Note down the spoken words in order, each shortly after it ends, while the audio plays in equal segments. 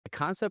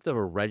concept of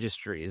a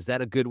registry, is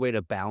that a good way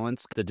to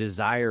balance the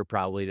desire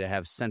probably to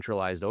have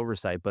centralized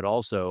oversight, but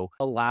also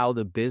allow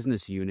the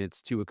business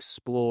units to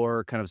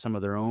explore kind of some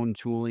of their own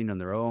tooling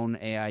and their own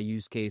AI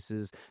use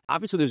cases?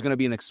 Obviously, there's going to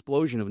be an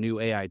explosion of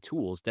new AI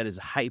tools that is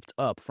hyped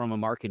up from a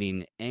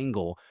marketing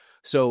angle.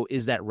 So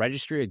is that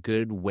registry a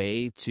good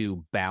way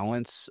to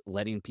balance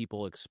letting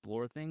people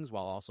explore things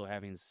while also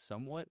having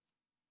somewhat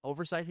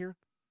oversight here?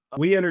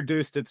 We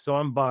introduced it, so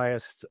I'm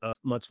biased,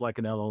 much like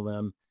an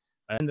LLM.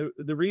 And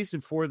the reason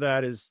for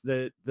that is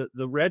that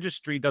the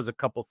registry does a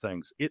couple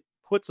things. It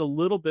puts a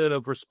little bit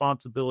of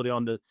responsibility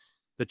on the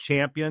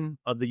champion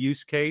of the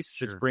use case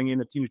that's Sure. bringing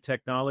the new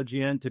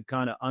technology in to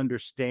kind of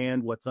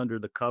understand what's under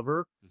the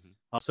cover. Mhm.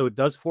 So it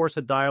does force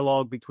a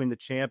dialogue between the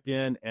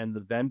champion and the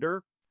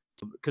vendor,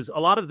 because a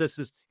lot of this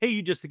is, hey,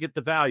 you just to get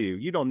the value.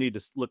 You don't need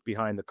to look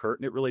behind the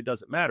curtain. It really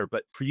doesn't matter.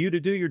 But for you to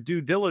do your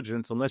due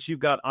diligence, unless you've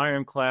got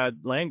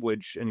ironclad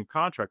language in your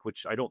contract,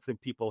 which I don't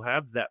think people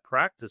have that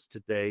practice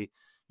today,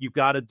 you've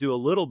got to do a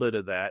little bit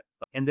of that.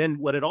 And then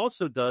what it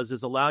also does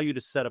is allow you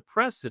to set a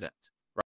precedent.